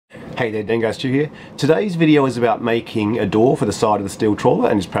Hey there, Dingo Stu here. Today's video is about making a door for the side of the Steel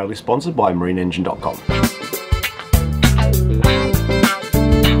Trawler and is proudly sponsored by marineengine.com.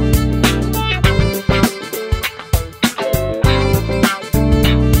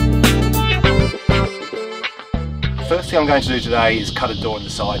 First thing I'm going to do today is cut a door in the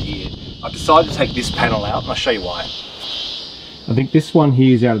side here. I've decided to take this panel out and I'll show you why. I think this one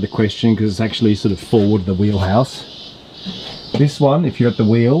here is out of the question because it's actually sort of forward the wheelhouse. This one, if you're at the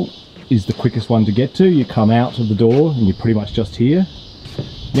wheel, is the quickest one to get to. You come out of the door and you're pretty much just here.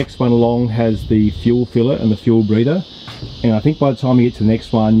 Next one along has the fuel filler and the fuel breather, and I think by the time you get to the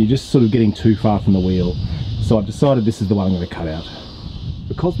next one you're just sort of getting too far from the wheel, so I've decided this is the one I'm going to cut out.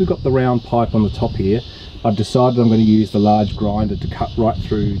 Because we've got the round pipe on the top here, I've decided I'm going to use the large grinder to cut right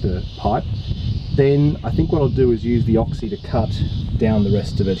through the pipe. Then I think what I'll do is use the oxy to cut down the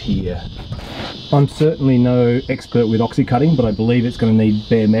rest of it here. I'm certainly no expert with oxy cutting, but I believe it's going to need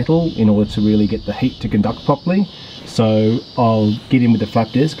bare metal in order to really get the heat to conduct properly. So I'll get in with the flap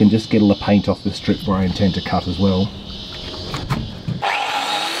disc and just get all the paint off the strip where I intend to cut as well.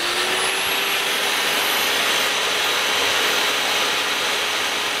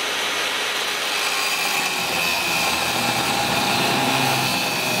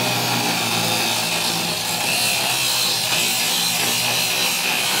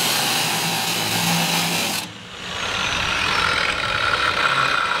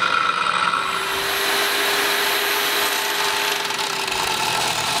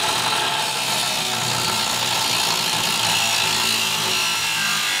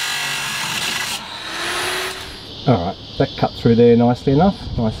 Alright, that cut through there nicely enough,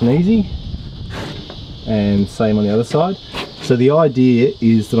 nice and easy, and same on the other side. So the idea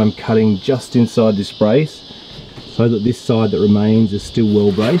is that I'm cutting just inside this brace so that this side that remains is still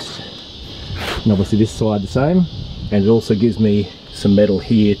well braced, and obviously this side the same, and it also gives me some metal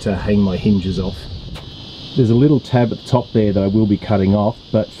here to hang my hinges off. There's a little tab at the top there that I will be cutting off,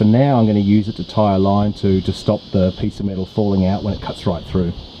 but for now I'm going to use it to tie a line to stop the piece of metal falling out when it cuts right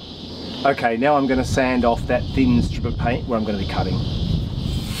through. Okay, now I'm going to sand off that thin strip of paint where I'm going to be cutting.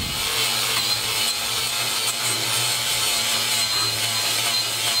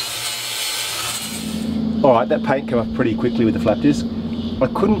 Alright, that paint came off pretty quickly with the flap disc. I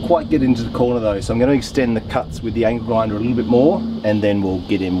couldn't quite get into the corner though, so I'm going to extend the cuts with the angle grinder a little bit more and then we'll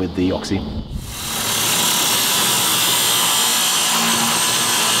get in with the oxy.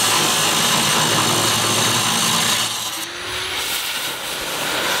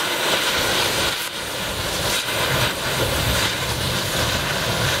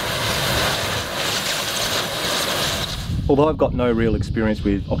 Although I've got no real experience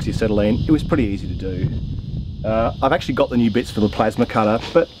with oxyacetylene, it was pretty easy to do. I've actually got the new bits for the plasma cutter,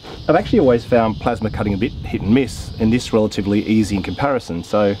 but I've actually always found plasma cutting a bit hit and miss, and this relatively easy in comparison,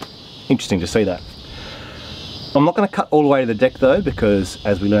 so interesting to see that. I'm not going to cut all the way to the deck though, because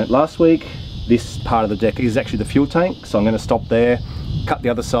as we learnt last week, this part of the deck is actually the fuel tank, so I'm going to stop there, cut the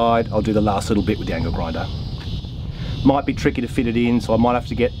other side. I'll do the last little bit with the angle grinder. Might be tricky to fit it in, so I might have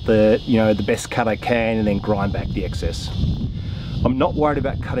to get the best cut I can and then grind back the excess. I'm not worried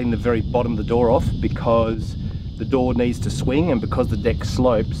about cutting the very bottom of the door off because the door needs to swing, and because the deck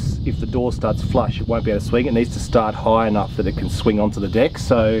slopes, if the door starts flush it won't be able to swing. It needs to start high enough that it can swing onto the deck,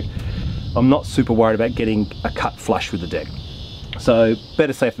 so I'm not super worried about getting a cut flush with the deck. So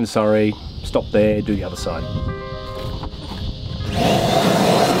better safe than sorry, stop there, do the other side.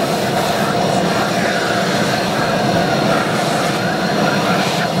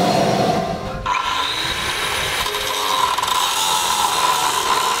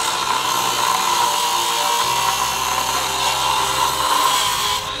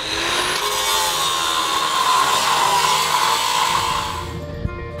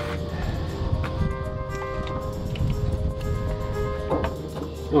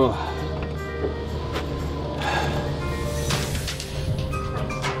 Oh.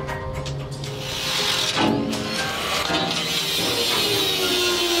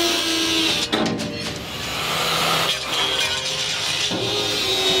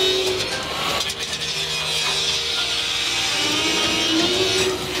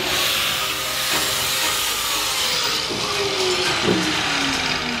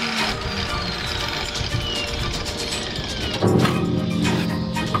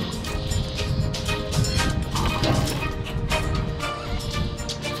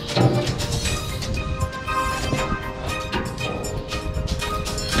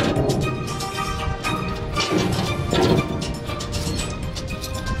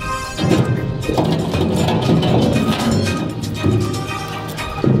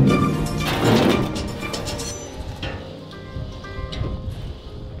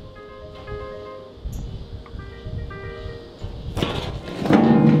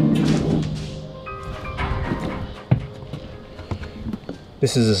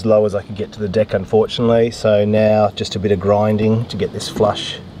 This is as low as I could get to the deck, unfortunately, so now just a bit of grinding to get this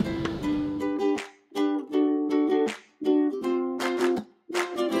flush.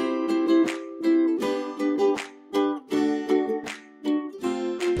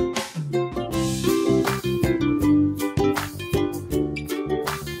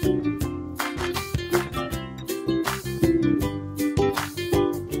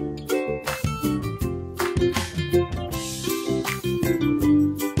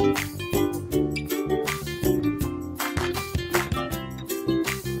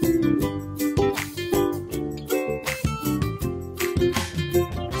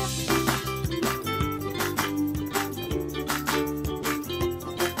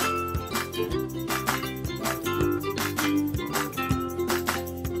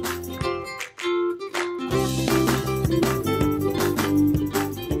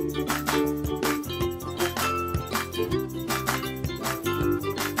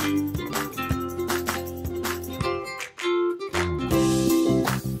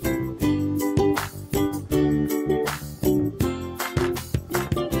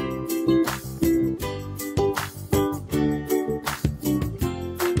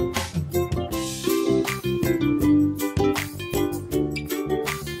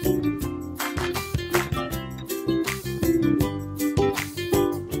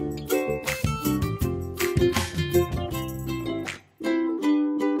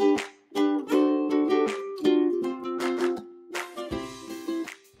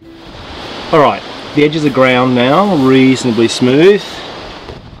 Alright, the edges are ground now, reasonably smooth,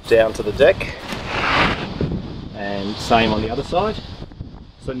 down to the deck, and same on the other side.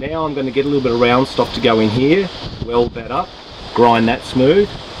 So now I'm going to get a little bit of round stock to go in here, weld that up, grind that smooth,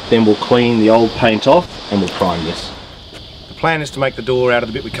 then we'll clean the old paint off and we'll prime this. The plan is to make the door out of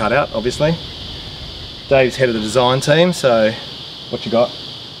the bit we cut out, obviously. Dave's head of the design team, so what you got?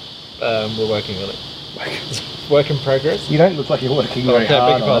 We're working on it. Work in progress. You don't look like you're working very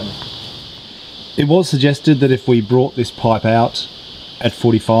hard on it. It was suggested that if we brought this pipe out at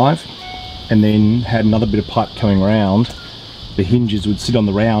 45 and then had another bit of pipe coming around, the hinges would sit on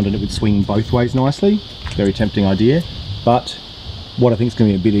the round and it would swing both ways nicely. Very tempting idea, but what I think is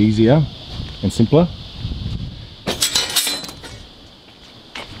going to be a bit easier and simpler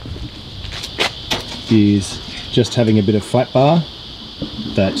is just having a bit of flat bar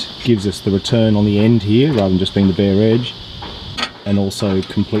that gives us the return on the end here rather than just being the bare edge, and also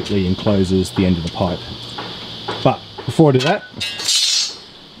completely encloses the end of the pipe. But before I do that,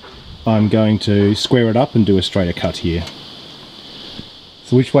 I'm going to square it up and do a straighter cut here.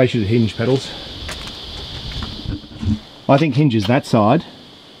 So which way should it hinge, Pedals? I think hinges that side,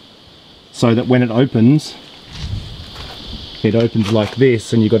 so that when it opens like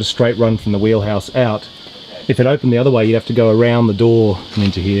this and you've got a straight run from the wheelhouse out. If it opened the other way, you'd have to go around the door and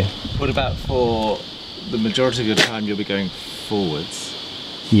into here. What about for the majority of your time you'll be going forwards?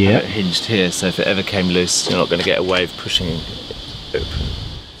 Yeah. Have it hinged here, so if it ever came loose, you're not going to get a wave pushing it open.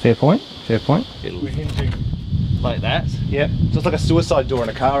 Fair point, fair point. It'll be hinging like that. Yeah, just like a suicide door in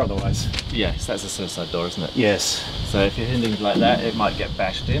a car otherwise. Yes, that's a suicide door, isn't it? Yes. So if you're hinging like that, it might get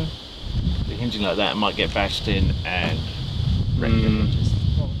bashed in. If you're hinging like that, it might get bashed in and wreck your hinges.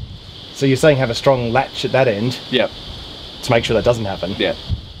 So you're saying have a strong latch at that end? Yep. To make sure that doesn't happen? Yeah.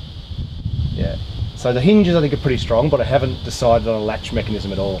 Yeah. So the hinges I think are pretty strong, but I haven't decided on a latch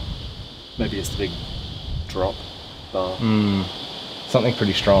mechanism at all. Maybe it's the big drop bar. Something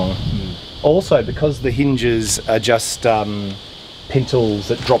pretty strong. Also, because the hinges are just pintles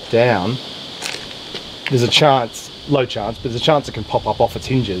that drop down, there's a chance, low chance, but there's a chance it can pop up off its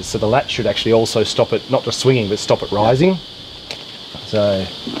hinges, so the latch should actually also stop it, not just swinging, but stop it rising. So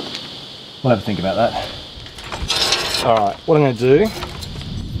we'll have to think about that. Alright, what I'm going to do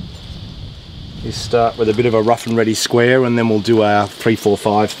is start with a bit of a rough and ready square, and then we'll do our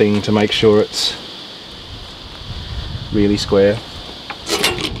 3-4-5 thing to make sure it's really square.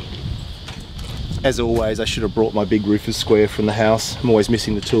 As always, I should have brought my big roofer's square from the house. I'm always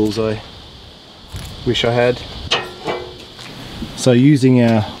missing the tools I wish I had. So using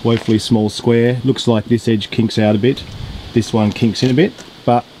our woefully small square, looks like this edge kinks out a bit, this one kinks in a bit,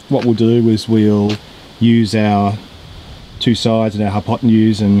 but what we'll do is we'll use our two sides and our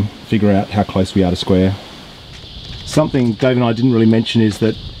hypotenuse and figure out how close we are to square. Something Dave and I didn't really mention is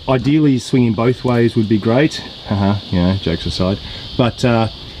that ideally swinging both ways would be great. You know, jokes aside. But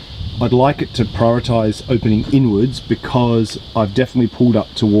I'd like it to prioritise opening inwards, because I've definitely pulled up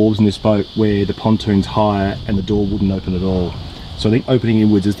to wharves in this boat where the pontoon's higher and the door wouldn't open at all. So I think opening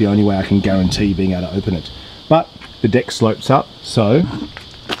inwards is the only way I can guarantee being able to open it. But the deck slopes up, so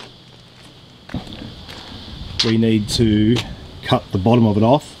we need to cut the bottom of it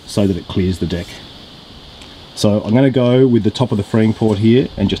off so that it clears the deck. So I'm going to go with the top of the freeing port here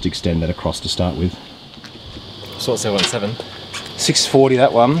and just extend that across to start with. So what's that one, 7? 640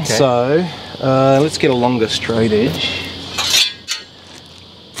 that one. Okay. So let's get a longer straight edge.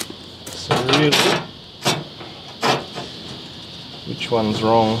 So really, which one's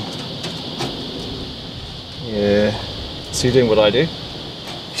wrong? Yeah. So you're doing what I do?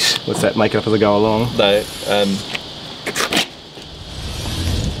 What's that, make it up as I go along? No.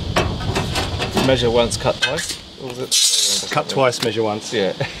 Measure once, cut twice. Or was it? Cut twice, measure once.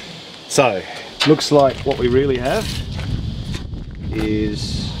 Yeah. So, looks like what we really have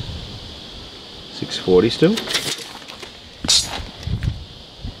is 640 still.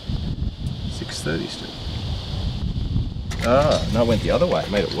 630 still. Ah, no, it went the other way, it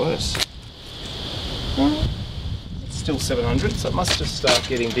made it worse. It's still 700, so it must just start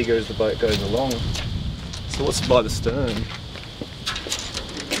getting bigger as the boat goes along. So what's by the stern?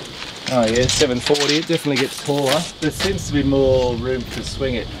 Oh yeah, 740, it definitely gets taller. There seems to be more room to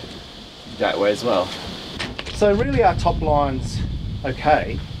swing it that way as well. So really our top line's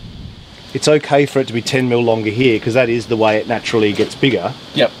okay. It's okay for it to be 10 mil longer here because that is the way it naturally gets bigger.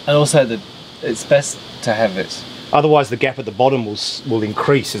 Yep, and also it's best to have it. Otherwise the gap at the bottom will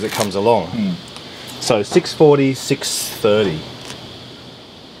increase as it comes along. So 640, 630,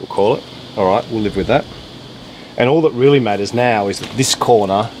 we'll call it. All right, we'll live with that. And all that really matters now is that this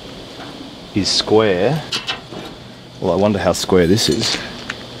corner is square. Well, I wonder how square this is.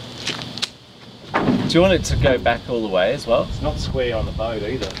 Do you want it to go back all the way as well? It's not square on the boat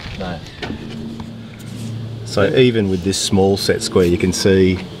either. No. So even with this small set square, you can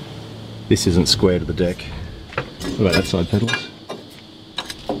see this isn't square to the deck. What about that side, pedals?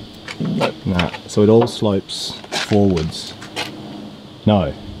 No. So it all slopes forwards.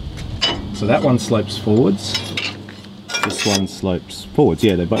 No. So that one slopes forwards. This one slopes forwards.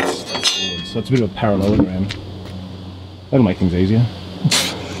 Yeah, they both slope forwards. So it's a bit of a parallelogram. That'll make things easier.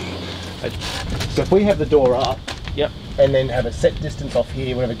 So if we have the door up, yep, and then have a set distance off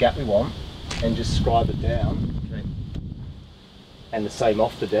here, whatever gap we want, and just scribe it down, okay, and the same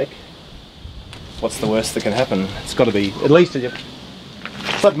off the deck, what's the worst that can happen? It's got to be, at least,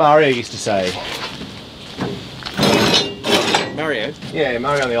 it's like Mario used to say. Mario? Yeah,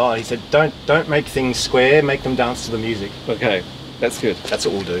 Mario on the island, he said, don't make things square, make them dance to the music. Okay, that's good. That's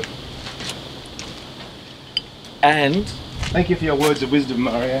what we'll do. And? Thank you for your words of wisdom,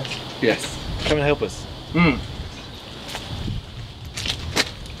 Mario. Yes. Come and help us.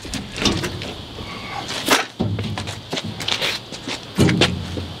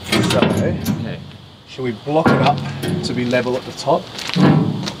 So, okay, shall we block it up to be level at the top?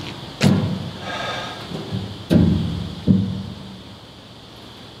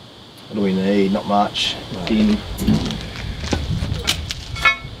 What do we need? Not much. Thin.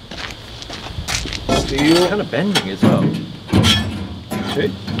 Steel. Kind of bending as well.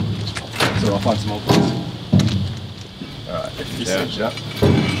 Shoot. So I'll find some more bolts. Alright, lift this edge up.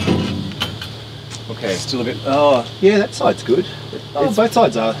 Okay. Still a bit. Oh, yeah, that side's good. Oh, both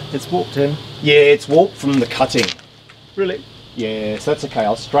sides are. It's warped in. Yeah, it's warped from the cutting. Really? Yeah, so that's okay.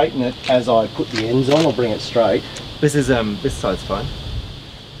 I'll straighten it as I put the ends on. I'll bring it straight. This is this side's fine.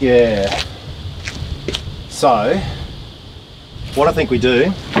 Yeah. So, what I think we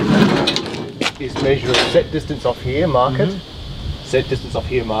do is measure a set distance off here, mark it. Set distance off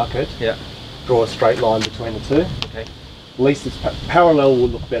here, mark it. Yeah. Draw a straight line between the two. Okay. At least it's parallel will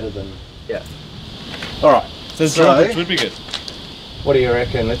look better than. Yeah. All right. So this would be good. What do you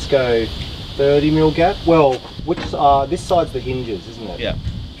reckon? Let's go 30 mil gap. Well, which this side's the hinges, isn't it? Yeah.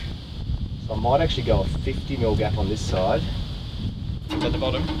 So I might actually go a 50 mil gap on this side. At the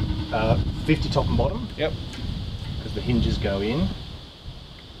bottom. 50 top and bottom. Yep. Because the hinges go in.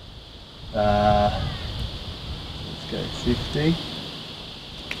 Let's go 50.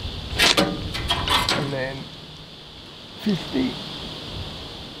 And then 50.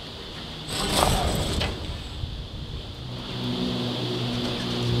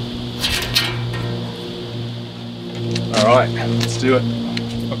 All right, let's do it.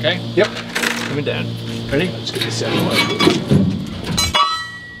 Okay. Yep. Coming down. Ready? Let's get this out of the way.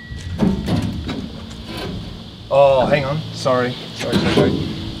 Oh, hang on. Sorry.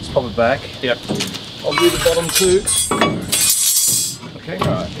 Let's pop it back. Yep. I'll do the bottom too. Okay.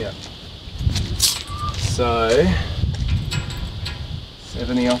 All right. Yeah. So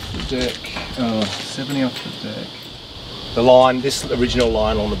 70 off the deck. Oh, 70 off the deck. The line, this original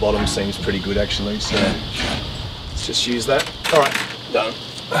line on the bottom seems pretty good actually. So let's just use that. All right. Done.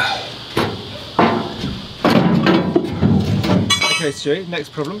 Okay, Stu, next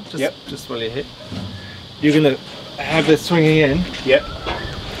problem. Yep. Just while you're here. You're gonna have this swinging in, Yep.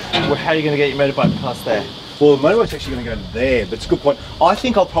 well, how are you going to get your motorbike past there? Well, the motorbike's actually going to go there, but it's a good point. I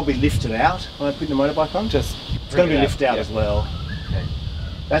think I'll probably lift it out when I put the motorbike on. Just It's going to be lifted out as well.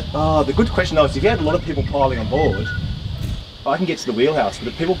 Okay. The good question though is if you had a lot of people piling on board, I can get to the wheelhouse, but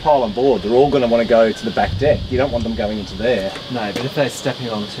if people pile on board, they're all going to want to go to the back deck. You don't want them going into there. No, but if they're stepping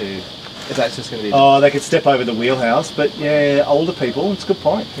onto, if that's just going to be... Oh, they could step over the wheelhouse, but yeah, older people, it's a good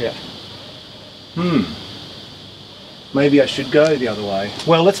point. Yeah. Maybe I should go the other way.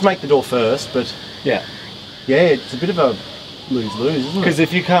 Well, let's make the door first, but Yeah. yeah, it's a bit of a lose-lose, isn't it? Because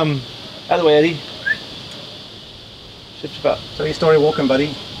if you come... Out of the way, Eddie. Shift your butt. Tell your story walking, buddy.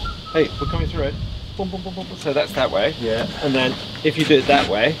 Hey, we're coming through it. Boom, boom, boom, boom. So that's that way. Yeah. And then if you do it that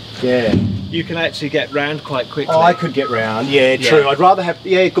way, Yeah. you can actually get round quite quickly. Oh, I could get round. Yeah, true. Yeah. I'd rather have...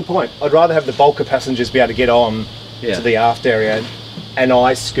 Yeah, good point. I'd rather have the bulk of passengers be able to get on Yeah. to the aft area and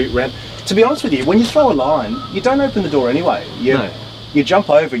I scoot round. To be honest with you, when you throw a line, you don't open the door anyway. No. You jump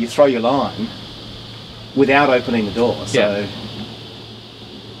over, you throw your line without opening the door. So, Yeah.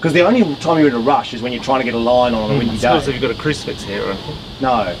 because the only time you're in a rush is when you're trying to get a line on a windy It's not as day. if you've got a crucifix here or anything.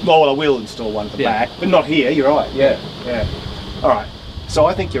 No. Well, I will install one at the Yeah. back, but not here. You're right. Yeah. Yeah. All right. So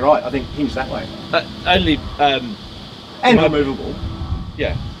I think you're right. I think hinge that way. Only, And My- removable.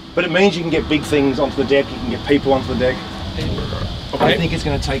 yeah. But it means you can get big things onto the deck. You can get people onto the deck. Okay. I think it's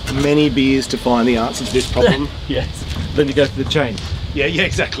going to take many beers to find the answer to this problem. Yes. Then you go for the chain. Yeah,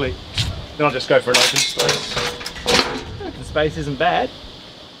 exactly. Then I'll just go for an open space. The space isn't bad.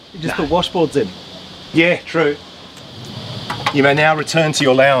 You just put washboards in. Yeah, true. You may now return to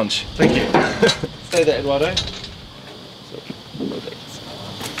your lounge. Thank you. Stay there, Eduardo.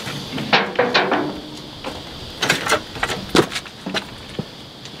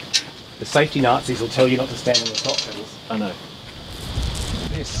 The safety Nazis will tell you not to stand on the top pedals. I know.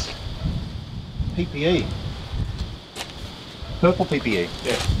 This. PPE. Purple PPE.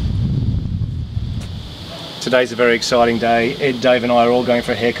 Yeah. Today's a very exciting day. Ed, Dave and I are all going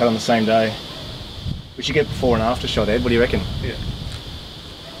for a haircut on the same day. We should get before and after shot, Ed. What do you reckon? Yeah.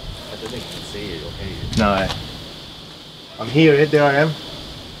 I don't think you can see it or hear you. No. I'm here, Ed. There I am.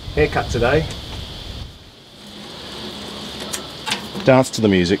 Haircut today. Dance to the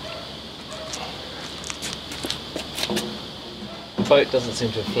music. The boat doesn't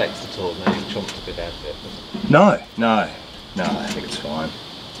seem to have flexed at all. Maybe chomped a bit out of it. No, I think it's fine.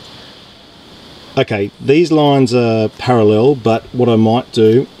 Okay, these lines are parallel, but what I might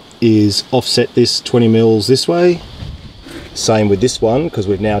do is offset this 20 mils this way. Same with this one, because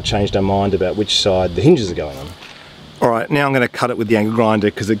we've now changed our mind about which side the hinges are going on. All right, now I'm going to cut it with the angle grinder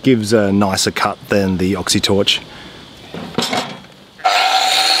because it gives a nicer cut than the oxy torch.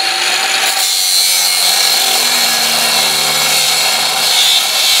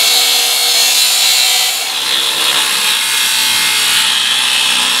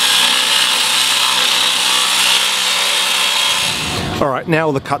 Alright, now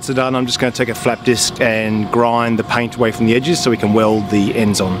all the cuts are done, I'm just going to take a flap disc and grind the paint away from the edges so we can weld the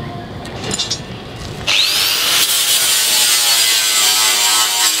ends on.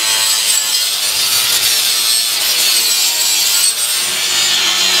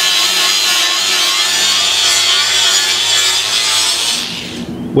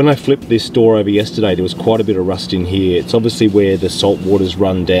 When I flipped this door over yesterday, there was quite a bit of rust in here. It's obviously where the salt water's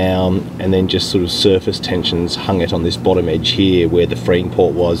run down and then just sort of surface tensions hung it on this bottom edge here where the freeing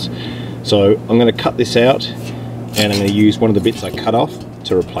port was. So I'm going to cut this out and I'm going to use one of the bits I cut off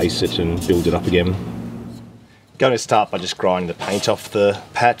to replace it and build it up again. Going to start by just grinding the paint off the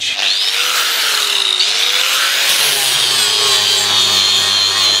patch.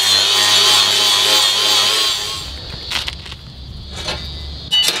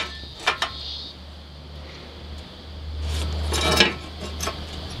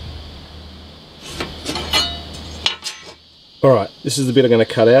 Alright, this is the bit I'm going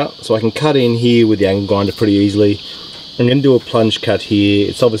to cut out, so I can cut in here with the angle grinder pretty easily. I'm going to do a plunge cut here.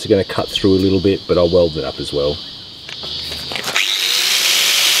 It's obviously going to cut through a little bit, but I'll weld it up as well.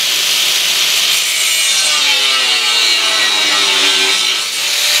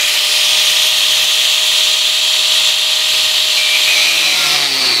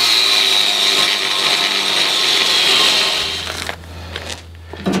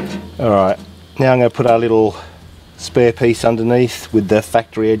 Alright, now I'm going to put our little spare piece underneath with the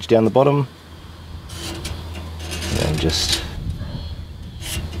factory edge down the bottom and just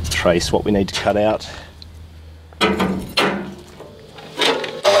trace what we need to cut out.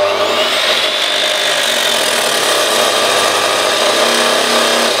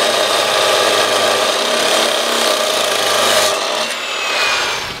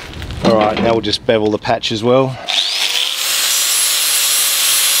 Alright, now we'll just bevel the patch as well.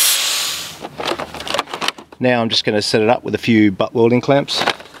 Now I'm just going to set it up with a few butt welding clamps.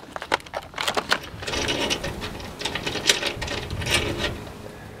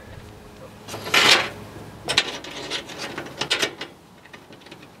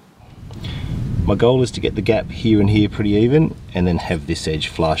 My goal is to get the gap here and here pretty even, and then have this edge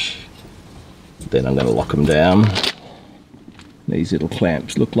flush. Then I'm going to lock them down. These little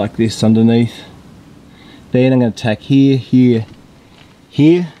clamps look like this underneath. Then I'm going to tack here, here,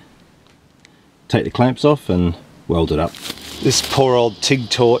 here. Take the clamps off and weld it up. This poor old TIG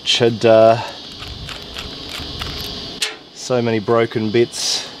torch had so many broken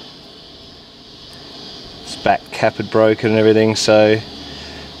bits. Its back cap had broken and everything, so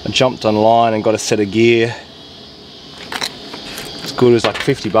I jumped online and got a set of gear. It's good, it was like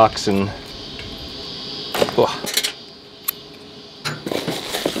 50 bucks, and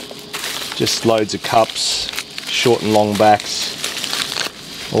just loads of cups, short and long backs,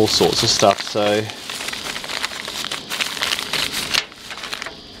 all sorts of stuff, so I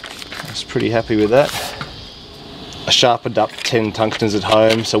was pretty happy with that. I sharpened up 10 tungstens at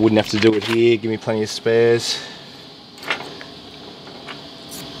home so I wouldn't have to do it here, give me plenty of spares.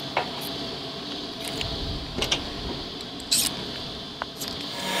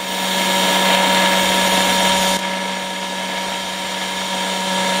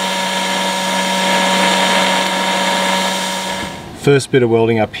 First bit of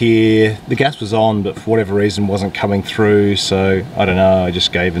welding up here, the gas was on but for whatever reason wasn't coming through, so I don't know, I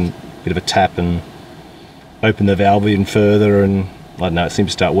just gave a bit of a tap and opened the valve in further, and I don't know, it seemed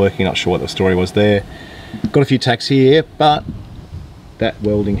to start working. Not sure what the story was there. Got a few tacks here, but that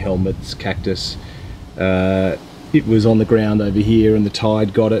welding helmet's cactus, it was on the ground over here and the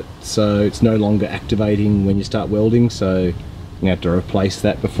tide got it, so it's no longer activating when you start welding, so I'm gonna have to replace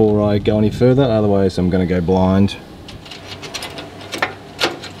that before I go any further, otherwise I'm gonna go blind.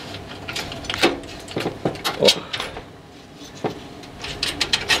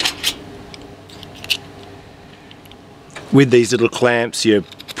 With these little clamps, you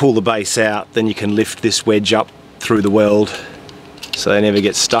pull the base out, then you can lift this wedge up through the weld so they never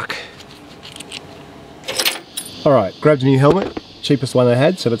get stuck. Alright, grabbed a new helmet, cheapest one I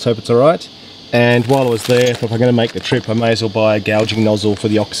had, so let's hope it's alright. And while I was there, if I'm going to make the trip, I may as well buy a gouging nozzle for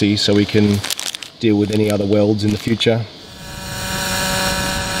the oxy so we can deal with any other welds in the future.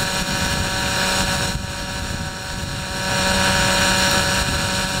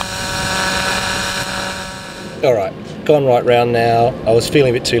 Alright, gone right round now. I was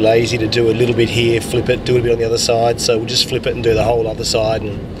feeling a bit too lazy to do a little bit here, flip it, do a bit on the other side, so we'll just flip it and do the whole other side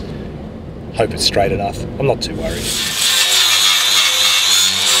and hope it's straight enough. I'm not too worried.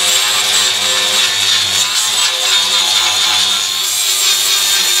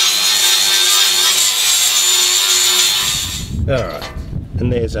 Alright,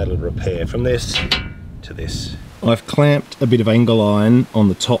 and there's our little repair from this to this. I've clamped a bit of angle iron on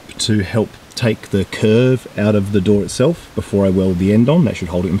the top to help take the curve out of the door itself before I weld the end on. That should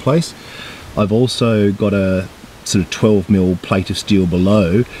hold it in place. I've also got a sort of 12mm plate of steel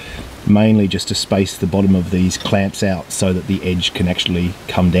below, mainly just to space the bottom of these clamps out so that the edge can actually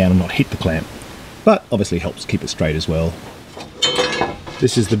come down and not hit the clamp, but obviously helps keep it straight as well.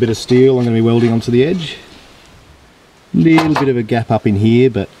 This is the bit of steel I'm going to be welding onto the edge. Little bit of a gap up in here,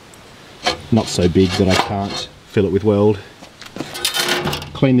 but not so big that I can't fill it with weld.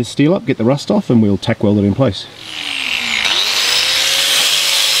 Clean this steel up, get the rust off, and we'll tack weld it in place.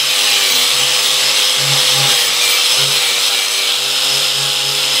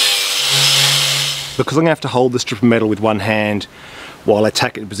 Because I'm going to have to hold the strip of metal with one hand while I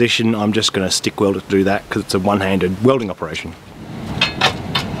tack it in position, I'm just going to stick weld it to do that because it's a one-handed welding operation.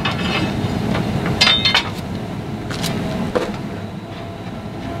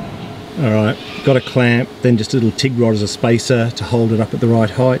 Alright, got a clamp, then just a little TIG rod as a spacer to hold it up at the right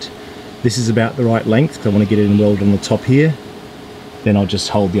height. This is about the right length because I want to get it in welded on the top here. Then I'll just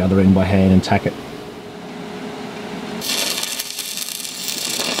hold the other end by hand and tack it.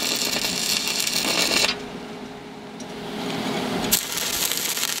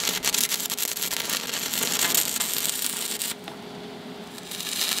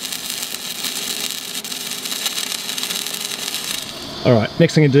 Alright,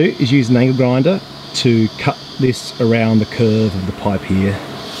 next thing I do is use an angle grinder to cut this around the curve of the pipe here.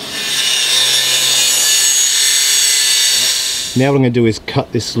 Now what I'm going to do is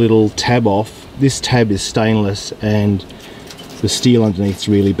cut this little tab off. This tab is stainless and the steel underneath is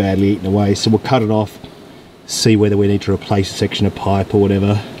really badly eaten away, so we'll cut it off, see whether we need to replace a section of pipe or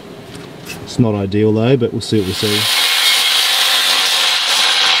whatever. It's not ideal though, but we'll see what we see.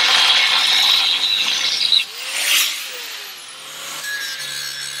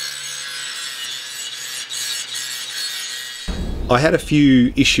 I had a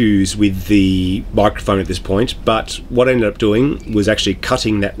few issues with the microphone at this point, but what I ended up doing was actually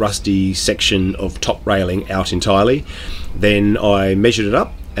cutting that rusty section of top railing out entirely. Then I measured it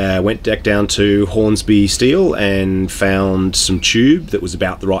up, went back down to Hornsby Steel and found some tube that was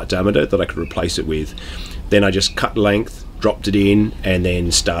about the right diameter that I could replace it with. Then I just cut length, dropped it in, and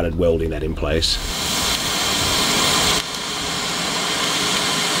then started welding that in place.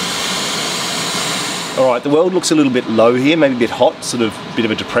 Alright, the weld looks a little bit low here, maybe a bit hot, sort of a bit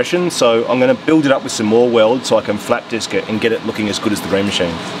of a depression, so I'm going to build it up with some more weld so I can flap disc it and get it looking as good as the green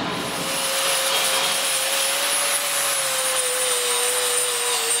machine.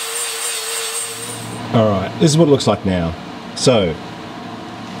 Alright, this is what it looks like now. So,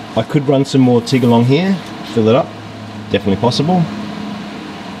 I could run some more TIG along here, fill it up, definitely possible.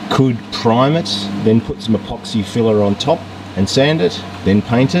 Could prime it, then put some epoxy filler on top and sand it, then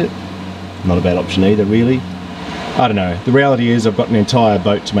paint it. Not a bad option either, really. I don't know. The reality is I've got an entire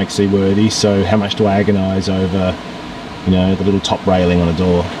boat to make seaworthy, so how much do I agonise over, you know, the little top railing on a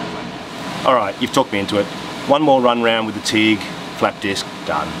door? Alright, you've talked me into it. One more run round with the TIG, flap disc,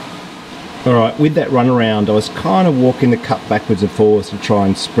 done. Alright, with that run around I was kind of walking the cut backwards and forwards to try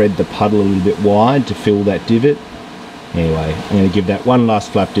and spread the puddle a little bit wide to fill that divot. Anyway, I'm going to give that one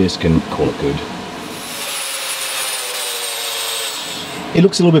last flap disc and call it good. It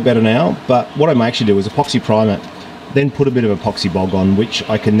looks a little bit better now, but what I may actually do is epoxy prime it, then put a bit of epoxy bog on, which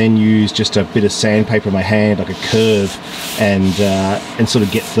I can then use just a bit of sandpaper in my hand, like a curve, and sort of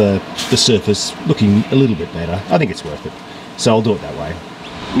get the surface looking a little bit better. I think it's worth it, so I'll do it that way.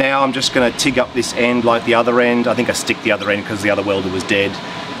 Now I'm just going to TIG up this end like the other end. I think I stick the other end because the other welder was dead,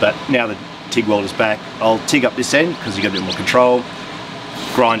 but now the TIG welder's back, I'll TIG up this end because you get a bit more control,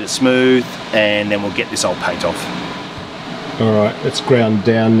 grind it smooth, and then we'll get this old paint off. Alright, let's ground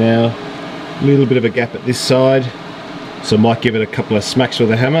down now. A little bit of a gap at this side, so I might give it a couple of smacks with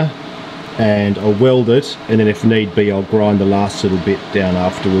a hammer, and I'll weld it, and then if need be I'll grind the last little bit down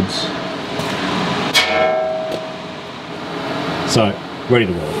afterwards. So, ready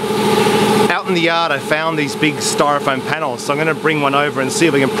to weld. Out in the yard I found these big styrofoam panels, so I'm going to bring one over and see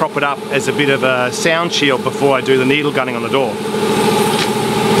if I can prop it up as a bit of a sound shield before I do the needle gunning on the door.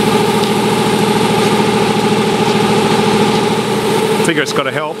 Figure it's got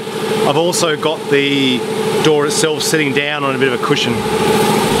to help. I've also got the door itself sitting down on a bit of a cushion.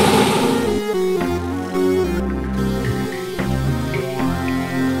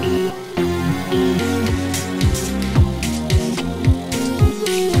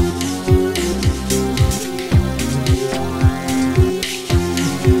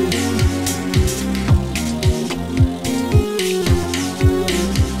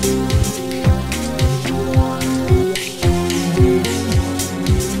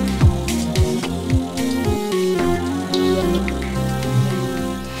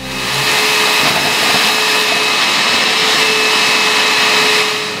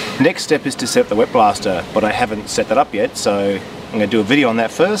 Next step is to set up the wet blaster, but I haven't set that up yet, so I'm going to do a video on that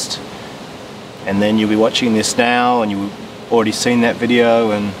first, and then you'll be watching this now and you've already seen that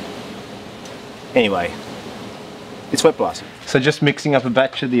video, and anyway, it's wet blasting. So just mixing up a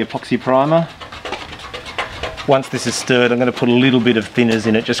batch of the epoxy primer. Once this is stirred I'm going to put a little bit of thinners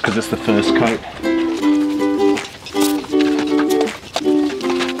in it just because it's the first coat.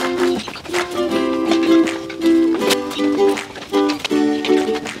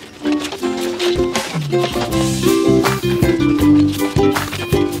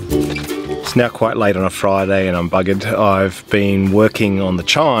 It's now quite late on a Friday and I'm buggered. I've been working on the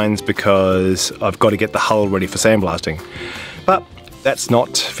chines because I've got to get the hull ready for sandblasting. But that's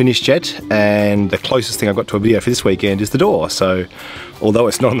not finished yet, and the closest thing I've got to a video for this weekend is the door. So although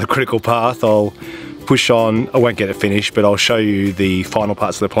it's not on the critical path, I'll push on. I won't get it finished, but I'll show you the final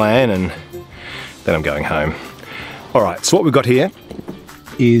parts of the plan and then I'm going home. Alright, so what we've got here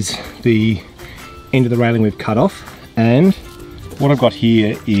is the end of the railing we've cut off, and what I've got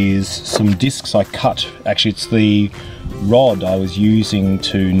here is some discs I cut. Actually, it's the rod I was using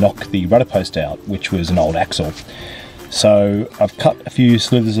to knock the rudder post out, which was an old axle. So I've cut a few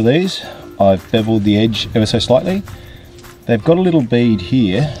slivers of these. I've beveled the edge ever so slightly. They've got a little bead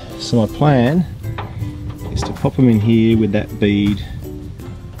here, so my plan is to pop them in here with that bead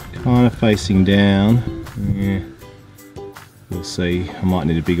kind of facing down. Yeah, we'll see. I might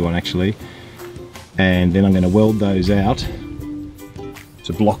need a bigger one actually. And then I'm going to weld those out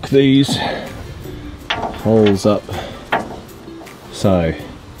to block these holes up. So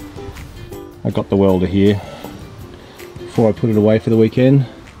I've got the welder here. Before I put it away for the weekend,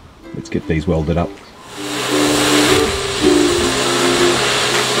 let's get these welded up.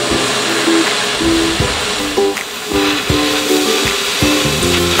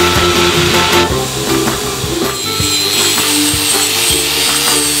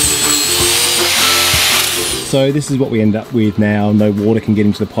 So this is what we end up with now. No water can get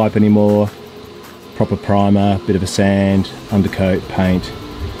into the pipe anymore. Proper primer, bit of a sand, undercoat, paint,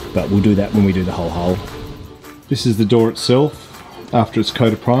 but we'll do that when we do the whole hull. This is the door itself after it's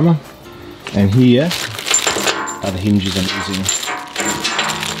coated primer, and here are the hinges I'm using.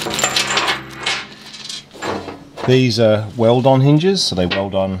 These are weld-on hinges, so they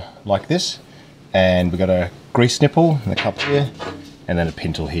weld on like this, and we've got a grease nipple and a cup here, and then a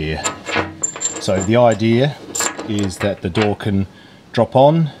pintel here. So the idea is that the door can drop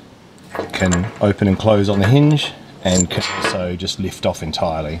on, can open and close on the hinge, and can also just lift off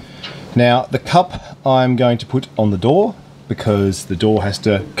entirely. Now the cup I'm going to put on the door because the door has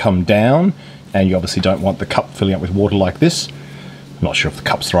to come down, and you obviously don't want the cup filling up with water like this. I'm not sure if the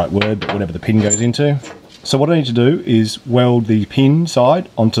cup's the right word, but whatever the pin goes into. So what I need to do is weld the pin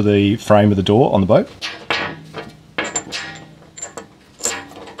side onto the frame of the door on the boat.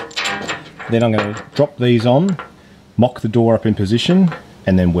 Then I'm going to drop these on, mock the door up in position,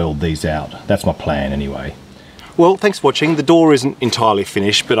 and then weld these out. That's my plan anyway. Well, thanks for watching. The door isn't entirely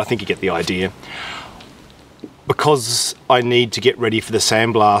finished, but I think you get the idea. Because I need to get ready for the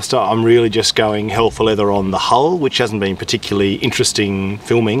sandblaster, I'm really just going hell for leather on the hull, which hasn't been particularly interesting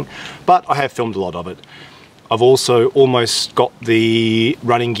filming, but I have filmed a lot of it. I've also almost got the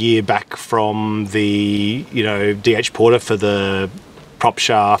running gear back from the, DH Porter for the prop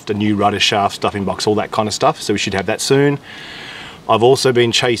shaft, a new rudder shaft, stuffing box, all that kind of stuff, so we should have that soon. I've also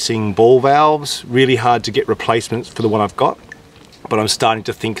been chasing ball valves, really hard to get replacements for the one I've got, but I'm starting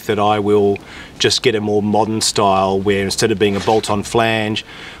to think that I will just get a more modern style where instead of being a bolt-on flange,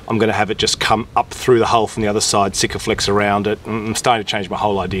 I'm going to have it just come up through the hull from the other side, Sikaflex around it. I'm starting to change my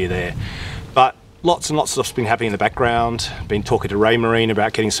whole idea there. But lots and lots of stuff's been happening in the background. Been talking to Ray Marine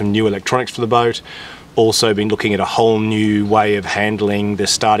about getting some new electronics for the boat. Also been looking at a whole new way of handling the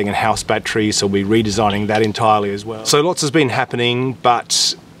starting and house batteries, so we'll be redesigning that entirely as well. So lots has been happening,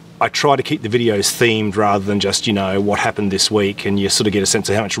 but I try to keep the videos themed rather than just, what happened this week, and you sort of get a sense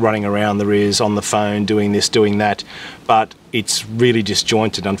of how much running around there is on the phone, doing this, doing that, but it's really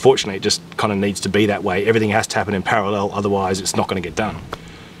disjointed. Unfortunately, it just kind of needs to be that way. Everything has to happen in parallel, otherwise it's not going to get done.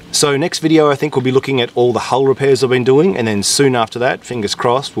 So next video I think we'll be looking at all the hull repairs I've been doing, and then soon after that, fingers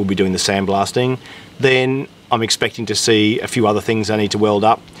crossed, we'll be doing the sandblasting. Then I'm expecting to see a few other things I need to weld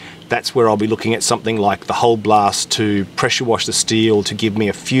up. That's where I'll be looking at something like the hull blast to pressure wash the steel to give me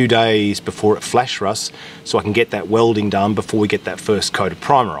a few days before it flash rusts, so I can get that welding done before we get that first coat of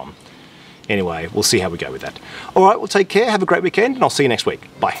primer on. Anyway, we'll see how we go with that. Alright, well take care, have a great weekend, and I'll see you next week.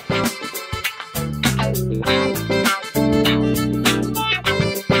 Bye.